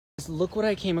Look what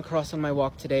I came across on my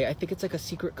walk today. I think it's like a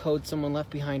secret code someone left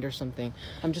behind or something.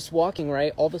 I'm just walking,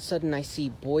 right? All of a sudden I see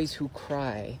boys who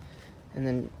cry, and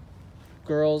then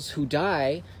girls who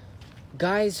die,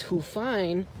 guys who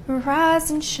fine.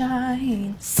 Rise and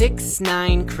shine.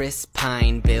 6'9", Chris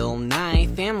Pine, Bill Nye,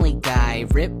 Family Guy,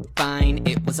 Rip Fine.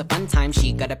 It was a fun time.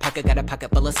 She got a pocket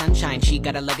full of sunshine. She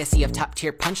got a legacy of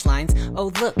top-tier punchlines.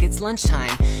 Oh look, it's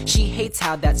lunchtime. She hates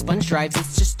how that sponge drives.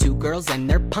 It's just two girls and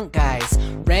they're punk guys.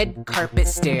 Red carpet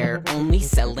stare, only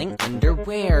selling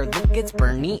underwear. Look, it's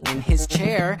Bernie in his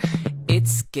chair.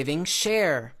 It's giving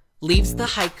share. Leaves the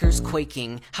hikers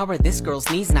quaking. How are this girl's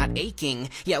knees not aching?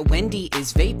 Yeah, Wendy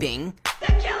is vaping.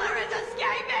 The killer is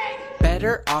escaping!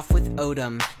 Better off with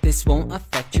Odom. This won't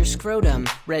affect your scrotum.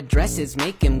 Red dresses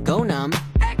make him go numb.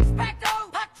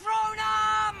 Expecto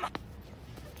Patronum!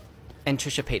 And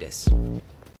Trisha Paytas.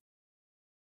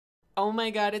 Oh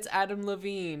my god, it's Adam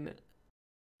Levine.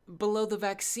 Below the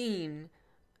vaccine.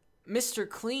 Mr.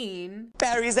 Clean.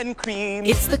 Berries and cream.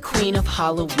 It's the queen of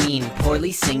Halloween,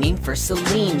 poorly singing for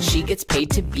Celine. She gets paid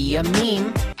to be a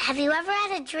meme. Have you ever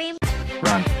had a dream?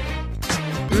 Run.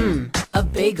 A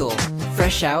bagel,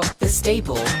 fresh out the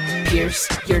stable. Pierce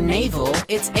your navel,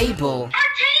 it's able.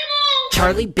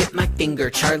 Charlie bit my finger,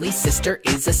 Charlie's sister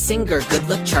is a singer. Good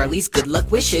luck Charlie's good luck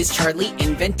wishes. Charlie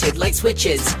invented light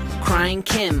switches. Crying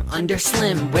Kim, under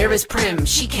Slim, where is Prim?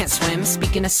 She can't swim,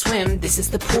 speaking of swim, this is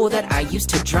the pool that I used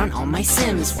to drown all my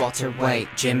Sims. Walter White,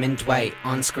 Jim and Dwight,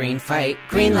 on-screen fight.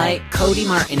 Green light, Cody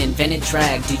Martin invented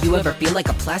drag. Do you ever feel like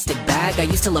a plastic bag? I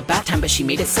used to love bath time, but she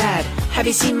made it sad. Have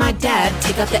you seen my dad?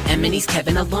 Take out the M and he's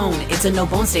Kevin alone. It's a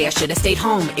no-bones day, I should've stayed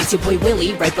home. It's your boy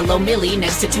Willie, right below Millie,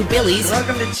 next to two Billies.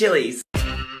 Welcome to Chili's.